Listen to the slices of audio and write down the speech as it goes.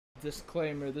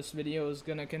Disclaimer, this video is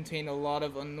gonna contain a lot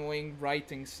of annoying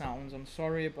writing sounds. I'm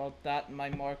sorry about that. My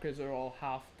markers are all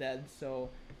half dead,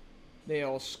 so they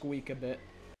all squeak a bit.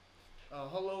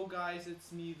 Hello guys,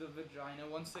 it's me, the Vagina.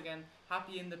 Once again,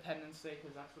 happy Independence Day,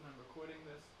 because that's when I'm recording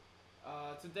this.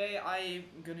 Today I'm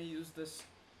gonna use this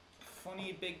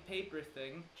funny big paper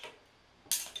thing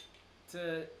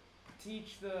to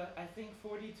teach the, I think,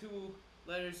 42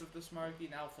 letters of the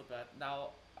SMARAGDINE alphabet. Now,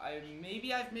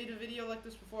 maybe I've made a video like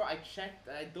this before. I checked.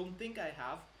 I don't think I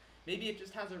have. Maybe it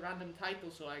just has a random title,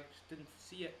 so I just didn't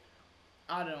see it.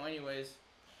 I don't know. Anyways,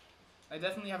 I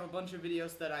definitely have a bunch of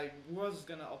videos that I was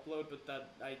gonna upload, but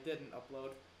that I didn't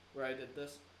upload, where I did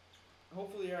this.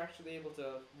 Hopefully you're actually able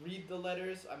to read the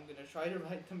letters. I'm gonna try to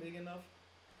write them big enough.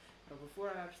 But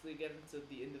before I actually get into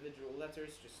the individual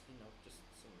letters,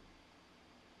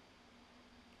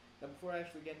 before I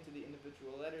actually get into the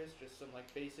individual letters, just some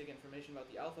like basic information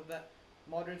about the alphabet.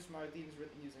 Modern SMARAGDINE is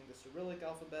written using the Cyrillic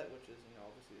alphabet, which is,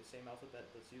 obviously the same alphabet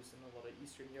that's used in a lot of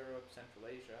Eastern Europe, Central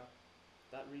Asia,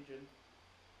 that region.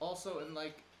 Also, in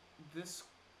like this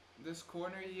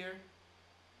corner here,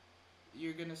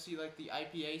 you're gonna see like the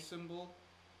IPA symbol,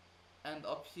 and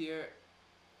up here,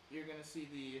 you're gonna see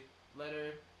the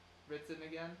letter written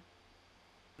again.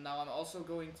 Now I'm also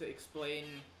going to explain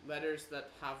letters that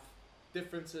have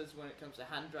differences when it comes to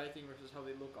handwriting versus how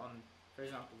they look on, for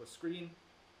example, the screen.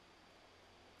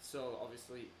 So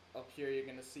obviously up here you're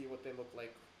gonna see what they look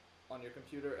like on your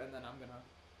computer, and then I'm gonna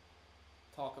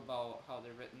talk about how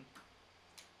they're written.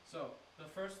 So the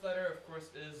first letter, of course,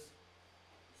 is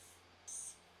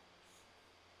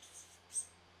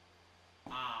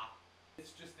A.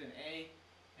 It's just an A,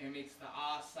 and it makes the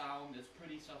A sound. It's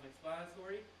pretty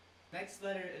self-explanatory. Next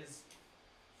letter is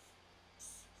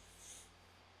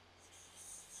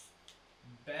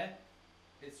B.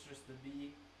 It's just the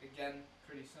B. Again,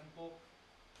 pretty simple.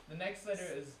 The next letter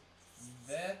is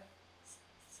V.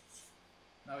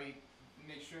 Now you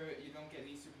make sure you don't get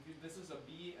these two confused. This is a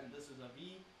B and this is a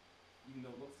V, even though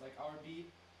it looks like our B.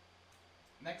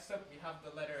 Next up we have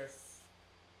the letter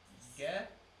G.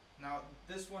 Now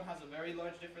this one has a very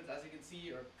large difference, as you can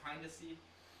see, or kind of see.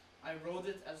 I wrote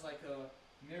it as like a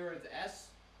mirrored S.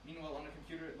 Meanwhile on the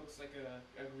computer it looks like a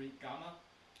Greek gamma.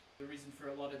 The reason for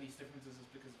a lot of these differences is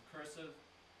because of cursive.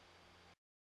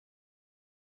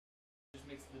 It just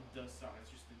makes the D sound, it's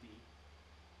just the D.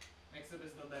 Next up is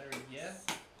the letter Y. You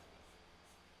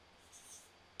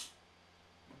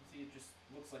can see it just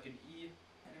looks like an E,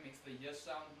 and it makes the Y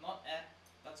sound, not E,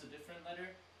 that's a different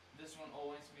letter. This one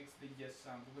always makes the Y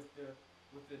sound with the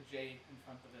J in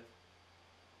front of it.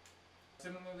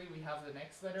 Similarly, we have the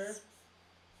next letter,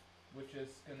 which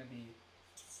is gonna be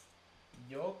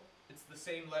Yo. It's the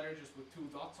same letter just with two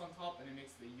dots on top, and it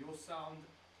makes the yo sound.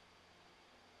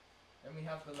 Then we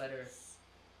have the letter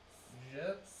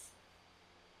J.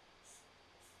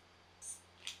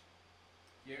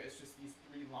 Here it's just these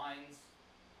three lines.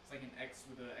 It's like an X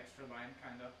with an extra line,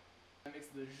 kinda. It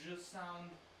makes the J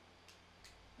sound.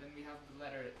 Then we have the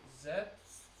letter Z,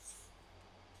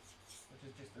 which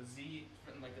is just a Z, it's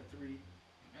written like a 3.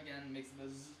 Again, makes the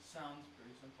Z sound,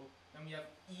 very simple. Then we have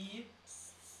E,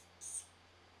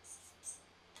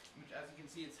 which, as you can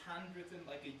see, it's handwritten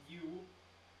like a U,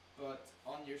 but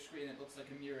on your screen it looks like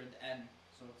a mirrored N,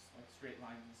 so it's like straight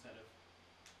lines instead of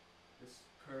this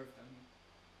curved. And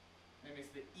it makes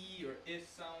the E or I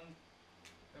sound.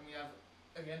 Then we have,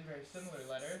 again, very similar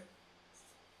letter,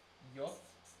 J,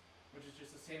 which is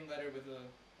just the same letter with a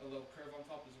little curve on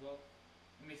top as well.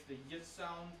 It makes the Y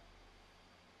sound.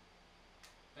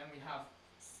 Then we have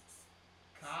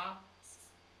K.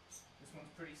 This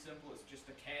one's pretty simple, it's just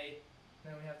a K.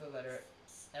 Then we have the letter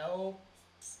L,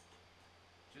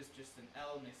 just an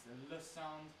L, makes the L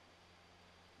sound,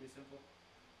 pretty simple.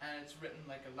 And it's written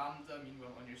like a lambda,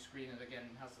 meanwhile on your screen it again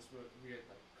has this weird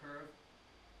like curve.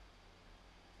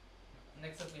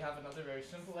 Next up we have another very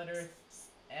simple letter,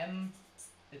 M.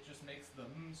 It just makes the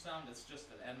M sound, it's just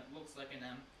an M, it looks like an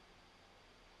M.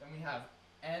 Then we have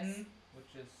N,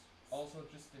 which is also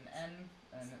just an N,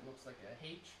 and it looks like a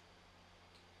H,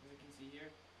 as you can see here.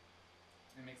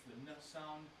 It makes the N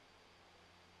sound.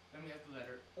 Then we have the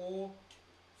letter O,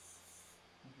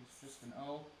 which is just an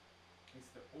O.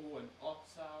 Makes the O and O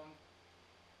sound.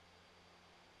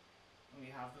 And we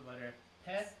have the letter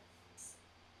P,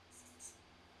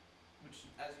 which,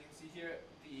 as you can see here,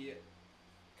 the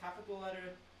capital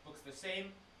letter looks the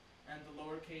same, and the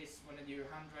lowercase, when you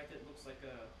handwrite it, looks like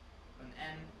an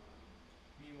N.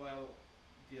 Meanwhile,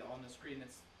 on the screen,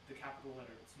 it's the capital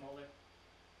letter, it's smaller.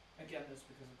 Again, this is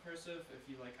because of cursive. If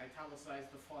you like italicize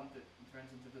the font, it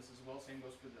turns into this as well. Same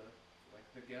goes for the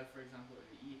G, for example, or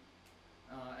the E.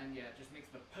 And yeah, it just makes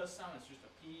the P sound, it's just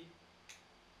a P.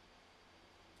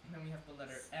 And then we have the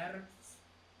letter R.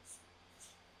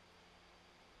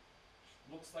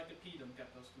 Looks like a P, don't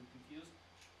get those two confused.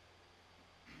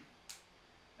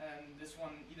 And this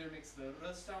one either makes the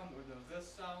R sound or the R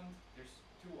sound. There's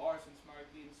two R's in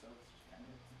SMARAGDINE, so it just kind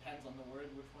of depends on the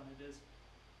word which one it is.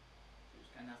 So you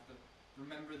just kind of have to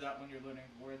remember that when you're learning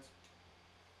words.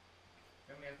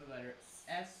 Then we have the letter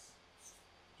S,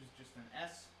 which is just an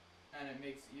S, and it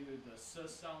makes either the S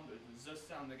sound or the Z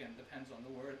sound, again, depends on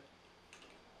the word.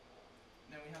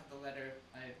 Then we have the letter,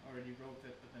 I already wrote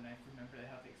it, but then I remembered I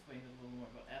have to explain a little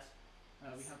more about S.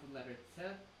 We have the letter T.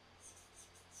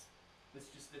 It's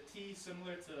just the T,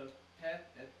 similar to P,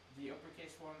 the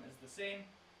uppercase form is the same.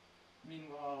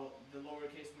 Meanwhile, the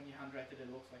lowercase, when you handwrite it,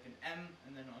 it looks like an M,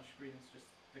 and then on screen it's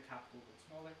just the capital but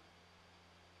smaller.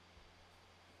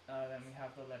 Then we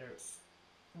have the letter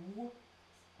U.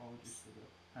 Apologies for the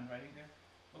handwriting there.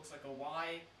 Looks like a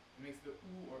Y. It makes the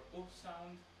U or U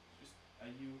sound. Just a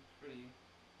U. Pretty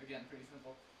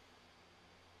simple.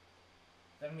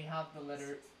 Then we have the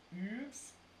letter U.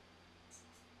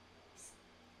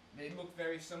 They look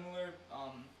very similar.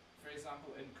 For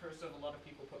example, in cursive, a lot of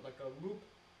people put like a loop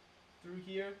through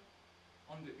here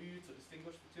on the U to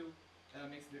distinguish the two.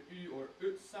 Makes the U or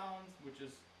U sound, which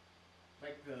is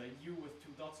like the U with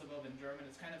two dots above in German.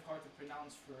 It's kind of hard to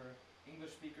pronounce for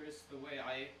English speakers. The way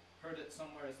I heard it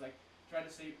somewhere is like try to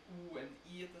say U and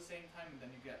E at the same time, and then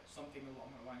you get something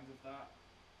along the lines of that.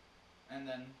 And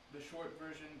then the short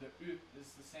version, the U,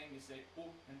 is the same. You say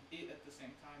U and E at the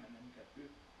same time, and then you get U.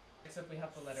 Except we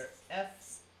have the letter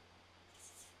F.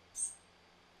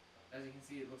 As you can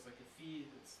see, it looks like a phi.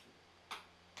 It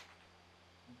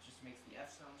just makes the F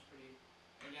sounds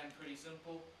pretty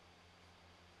simple.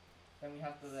 Then we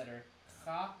have the letter Ch,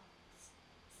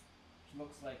 which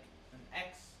looks like an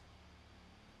X,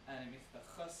 and it makes the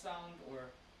Ch sound,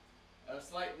 or a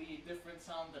slightly different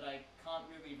sound that I can't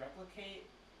really replicate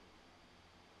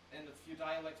in a few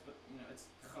dialects, but you know, it's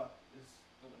Ch is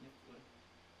the one you have to learn.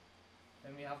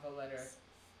 Then we have the letter S.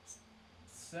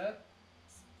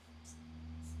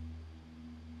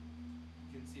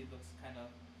 You can see it looks kind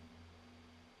of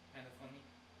funny.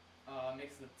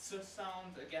 Makes the T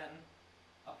sound again.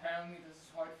 Apparently this is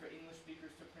hard for English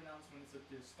speakers to pronounce when it's at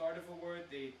the start of a word.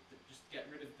 They just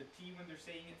get rid of the T when they're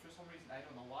saying it for some reason. I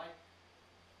don't know why.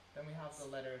 Then we have the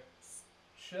letter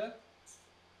Ch.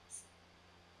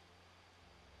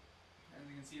 As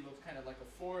you can see, it looks kind of like a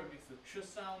 4. It makes the Ch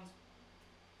sound,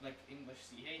 like English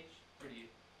CH.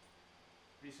 Pretty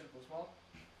simple as well.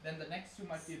 Then the next two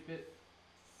might be a bit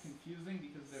confusing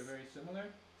because they're very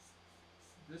similar.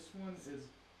 This one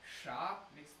is Sha,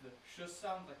 makes the Sh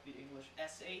sound like the English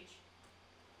SH.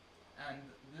 And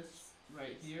this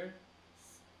right here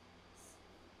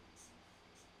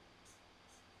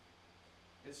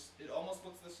it almost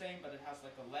looks the same, but it has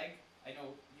like a leg. I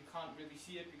know you can't really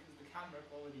see it because the camera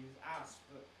quality is ass,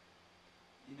 but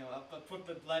you know, I'll put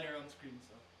the letter on screen,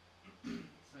 so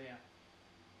so yeah.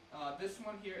 This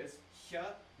one here is H,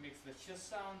 makes the Ch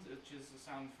sound, which is a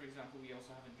sound, for example, we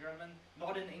also have in German.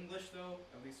 Not in English though,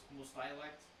 at least most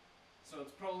dialects. So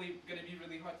it's probably going to be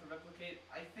really hard to replicate.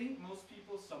 I think most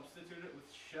people substitute it with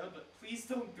Sh, but please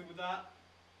don't do that.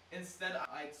 Instead,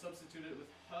 I'd substitute it with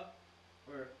H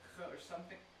or H or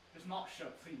something. Just not Sh,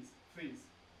 please. It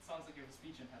sounds like you have a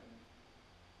speech impediment.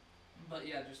 But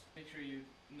yeah, just make sure you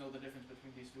know the difference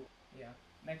between these two. Yeah.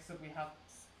 Next up we have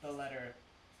the letter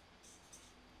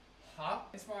H.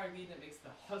 In SMARAGDINE it makes the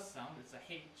H sound, it's a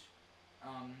H.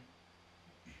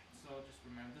 So just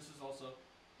remember, this is also,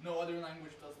 no other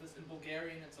language does this. In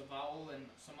Bulgarian it's a vowel, and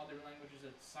some other languages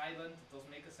it's silent, it doesn't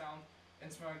make a sound. In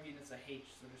SMARAGDINE it's a H,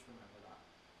 so just remember that.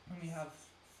 And we have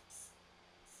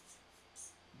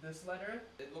this letter.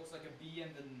 It looks like a B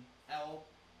and an L.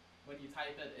 When you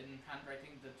type it in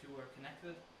handwriting, the two are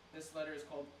connected. This letter is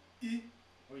called I,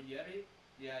 or Yeri.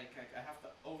 Yeah, I have to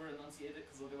over-enunciate it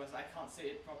because otherwise I can't say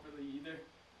it properly either.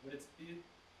 But it's I.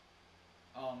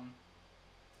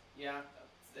 Yeah,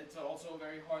 it's also a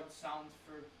very hard sound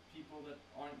for people that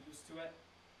aren't used to it,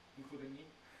 including me.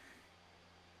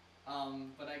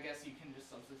 But I guess you can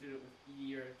just substitute it with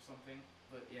E or something.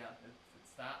 But yeah,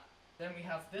 it's that. Then we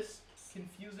have this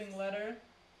confusing letter,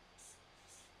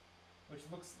 which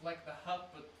looks like the H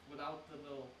but without the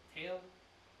little tail.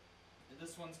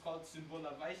 This one's called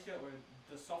Symbola Weiche, or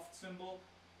the soft symbol.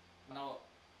 Now,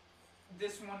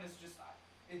 this one is just,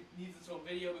 it needs its own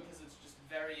video because it's just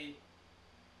very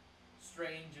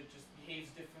strange. It just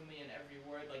behaves differently in every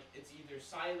word. Like, it's either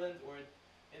silent, or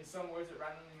in some words it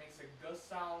randomly makes a G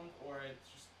sound, or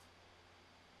it's just,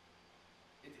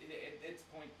 it's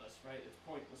pointless, right? It's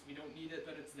pointless. We don't need it,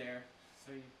 but it's there.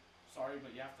 so sorry,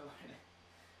 but you have to learn it.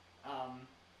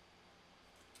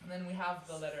 And then we have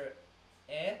the letter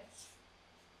E.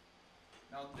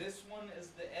 Now this one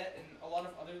is the E. In a lot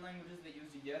of other languages they use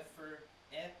Y for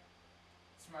E.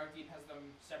 SMARAGDINE has them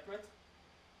separate.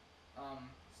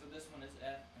 So this one is E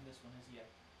and this one is Y.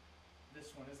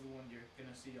 This one is the one you're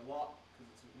gonna see a lot because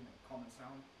it's a common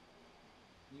sound.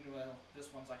 Meanwhile,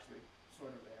 this one's actually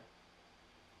sort of rare.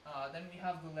 Then we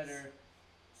have the letter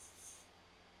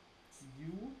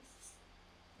U.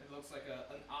 It looks like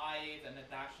an I, then a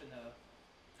dash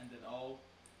and an O,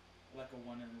 like a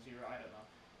 1 and a 0. I don't know,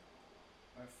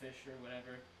 or a fish or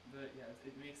whatever. But yeah,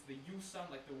 it makes the U sound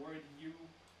like the word you,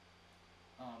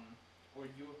 or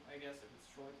you, I guess if it's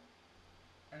short.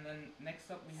 And then next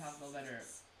up we have the letter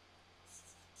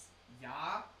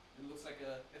Ya. It looks like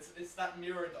it's that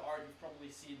mirrored art you've probably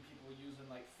seen people using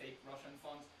like fake Russian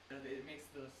fonts. It makes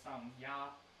the sound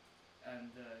Ya,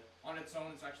 and on its own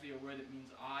it's actually a word that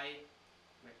means I,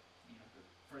 like, the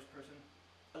first person.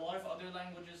 A lot of other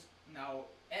languages now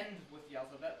end with the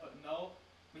alphabet, but no,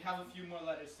 we have a few more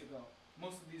letters to go.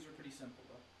 Most of these are pretty simple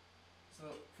though.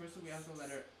 So first we have the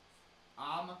letter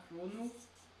A macronu,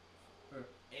 or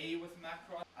A with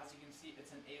macron. As you can see,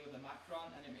 it's an A with a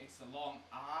macron, and it makes a long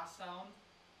A sound.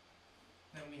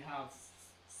 Then we have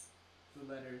the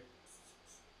letter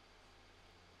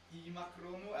I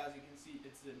macronu. As you can see,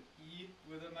 it's an E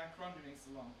with a macron. It makes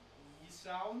a long E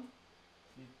sound.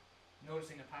 You're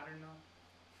noticing a pattern now.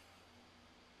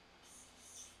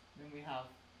 Then we have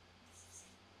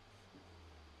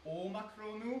O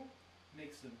macronu,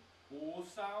 makes an O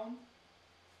sound.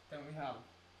 Then we have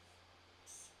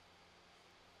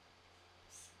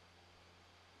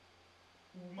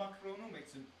U macronu,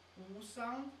 makes an U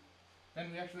sound.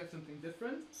 Then we actually have something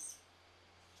different.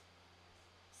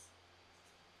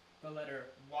 The letter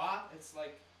Wa, it's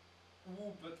like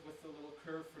U but with the little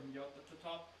curve from Yot at the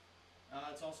top.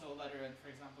 It's also a letter in, for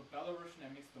example, Belarusian,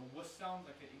 it makes the W sound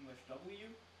like an English W.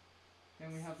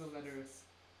 Then we have the letter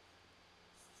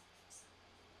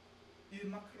I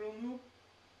macronu,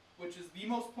 which is the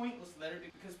most pointless letter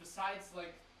because besides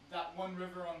like that one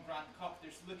river on Grand Cock,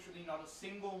 there's literally not a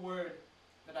single word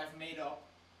that I've made up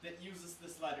that uses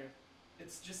this letter.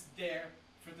 It's just there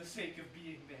for the sake of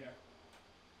being there.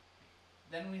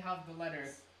 Then we have the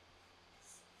letter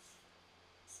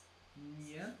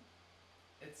Nia.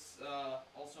 It's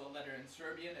also a letter in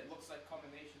Serbian. It looks like a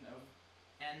combination of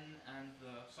N and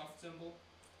the soft symbol,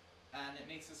 and it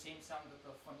makes the same sound that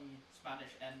the funny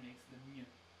Spanish N makes, the Nia.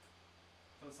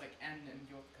 So it's like N and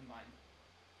Yot combined.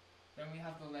 Then we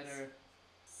have the letter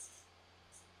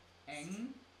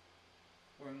Eng,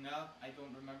 or Ng. I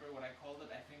don't remember what I called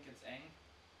it. I think it's Eng.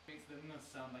 It makes the Ng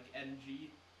sound like NG.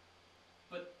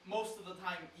 But most of the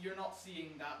time, you're not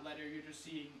seeing that letter, you're just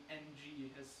seeing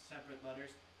NG as separate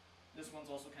letters. This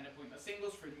one's also kind of pointless. Same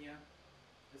goes for Nia.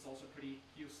 It's also pretty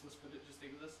useless, but it just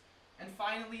exists. And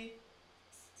finally,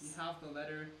 we have the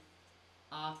letter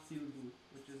A tilde,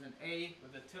 which is an A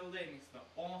with a tilde. It makes the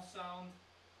O sound.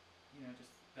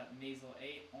 Just that nasal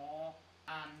A, O.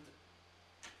 And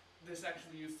this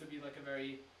actually used to be like a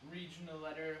very regional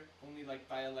letter. Only like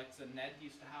dialects and Ned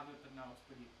used to have it, but now it's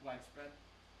pretty widespread.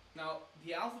 Now,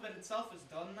 the alphabet itself is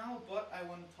done now, but I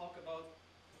want to talk about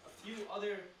a few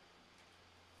other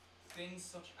things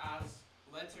such as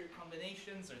letter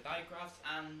combinations or digraphs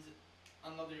and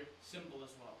another symbol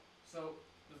as well. So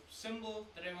the symbol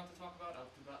that I want to talk about,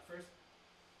 I'll do that first,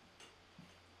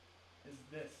 is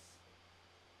this.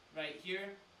 Right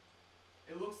here.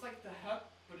 It looks like the H,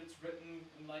 but it's written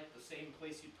in like the same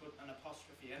place you put an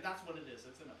apostrophe, and that's what it is,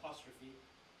 it's an apostrophe.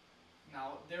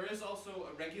 Now, there is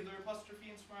also a regular apostrophe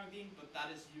in SMARAGDINE, but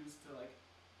that is used to like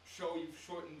show you've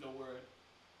shortened a word.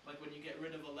 Like when you get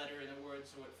rid of a letter in a word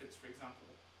so it fits, for example,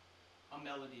 a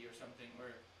melody or something,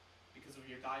 or because of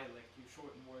your dialect, you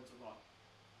shorten words a lot.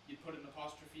 You'd put an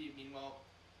apostrophe. Meanwhile,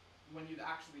 when you'd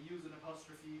actually use an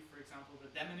apostrophe, for example,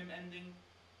 the demonym ending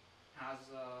has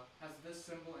this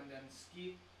symbol and then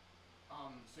ski.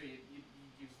 So you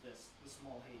use this, the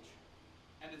small h.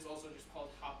 And it's also just called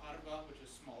haparva, which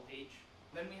is small h.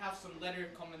 Then we have some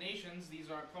letter combinations. These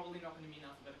are probably not going to be in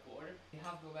alphabetical order. We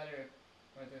have the letter,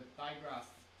 or the digraph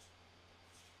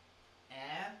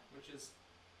E, which is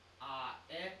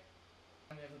A-E.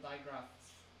 And we have the digraph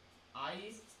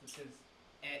I, which is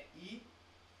E-I.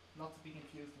 Not to be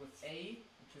confused with A,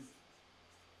 which is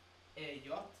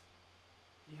E-J.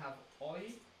 We have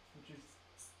Oi, which is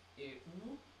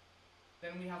E-U.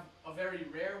 Then we have a very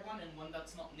rare one, and one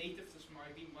that's not native to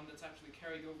SMARAGDINE, one that's actually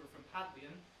carried over from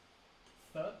Padlian,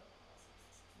 Th,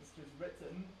 which is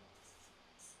written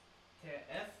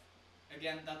TF.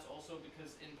 Again, that's also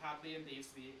because in Padlian they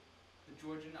use the the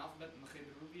Georgian alphabet and the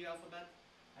Khedrubi alphabet,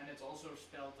 and it's also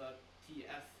spelled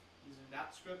TF using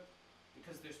that script,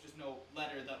 because there's just no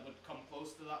letter that would come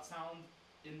close to that sound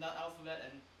in that alphabet,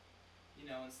 and you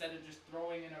know, instead of just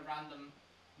throwing in a random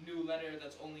new letter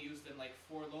that's only used in like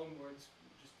 4 loanwords,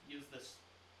 just use the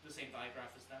same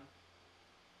digraph as them.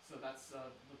 So that's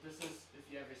what this is. If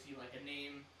you ever see like a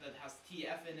name that has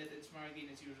TF in it in Smaragdine,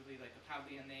 it's usually like a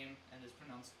Pavlian name and is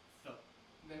pronounced th.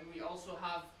 Then we also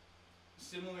have,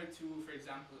 similar to, for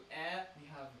example, we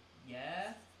have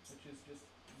yeah, which is just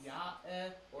ya,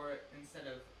 or instead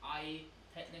of I,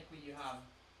 technically you have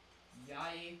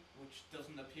yai, which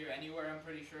doesn't appear anywhere, I'm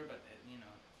pretty sure, but it, you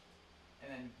know. And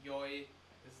then yoi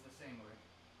is the same word.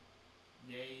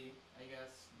 Yay, I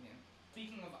guess. Yeah.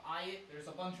 Speaking of I, there's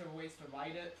a bunch of ways to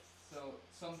write it. So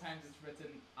sometimes it's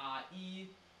written ai,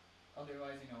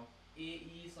 otherwise, you know,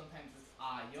 ai, sometimes it's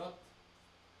ayot.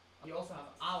 You also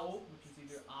have ao, which is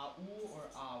either au or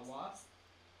awa.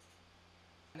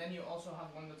 And then you also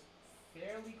have one that's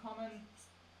fairly common,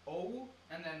 o.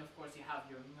 And then of course you have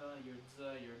your n, your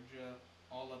z, your j,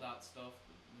 all of that stuff.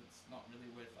 It's not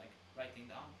really worth like writing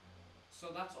down.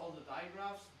 So that's all the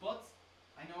digraphs, but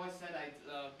I know I said I'd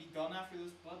be done after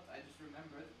this, but I just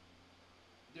remembered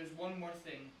there's one more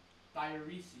thing,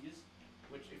 Diaerheses,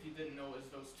 which if you didn't know is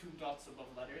those 2 dots above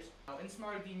letters. Now in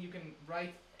Smaragdine you can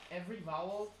write every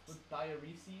vowel with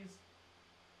Diaerheses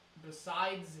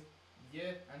besides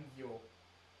y and yo,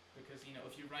 because you know,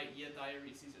 if you write y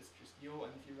Diaerheses it's just yo,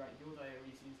 and if you write yo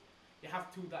Diaerheses you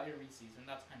have 2 Diaerheses, and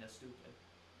that's kind of stupid.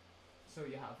 So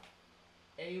you have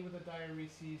a with a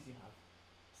Diaerheses, you have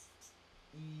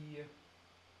e,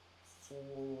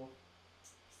 o,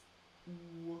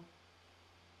 u,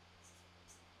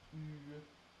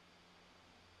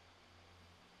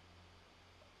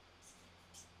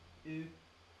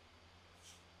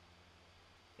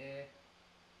 I,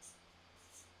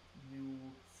 u,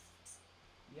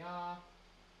 ya,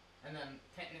 and then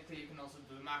technically you can also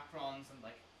do the macrons and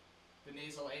like the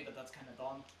nasal A, but that's kind of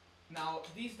dumb. Now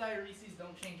these Diaerheses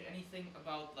don't change anything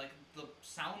about like the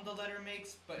sound the letter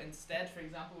makes, but instead, for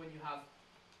example, when you have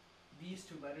these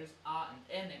 2 letters a and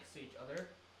e next to each other,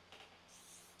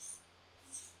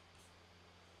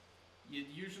 you'd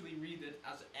usually read it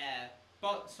as e,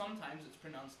 but sometimes it's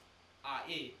pronounced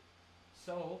a.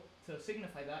 So to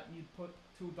signify that, you'd put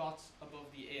 2 dots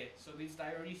above the a. So these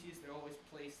Diaerheses, they're always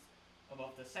placed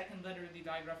above the second letter in the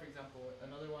digraph. For example,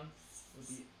 another one would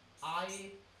be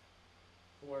I,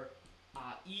 or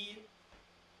e,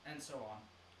 and so on.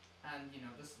 And you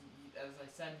know, this, as I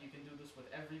said, you can do this with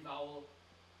every vowel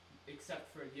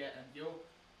except for ye and yo.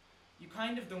 You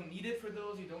kind of don't need it for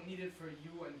those. You don't need it for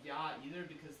you and ya either,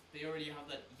 because they already have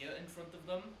that ye in front of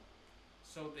them.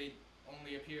 So they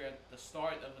only appear at the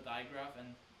start of a digraph,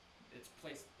 and it's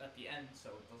placed at the end, so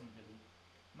it doesn't really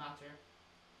matter.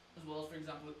 As well as, for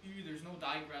example, u, there's no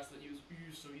digraphs that use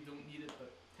u, so you don't need it,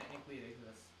 but technically it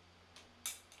exists.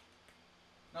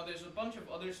 Now there's a bunch of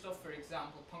other stuff, for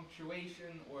example,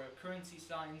 punctuation, or currency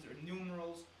signs, or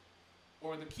numerals,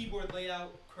 or the keyboard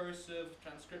layout, cursive,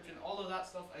 transcription, all of that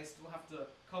stuff I still have to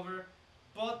cover,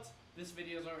 but this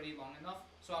video is already long enough,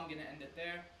 so I'm gonna end it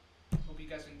there. Hope you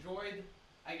guys enjoyed.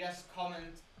 I guess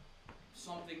comment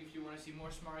something if you want to see more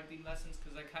Smaragdine lessons,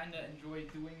 because I kind of enjoy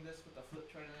doing this with the flip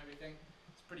chart and everything.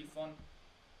 It's pretty fun.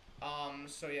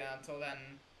 So yeah, until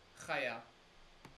then, chaya.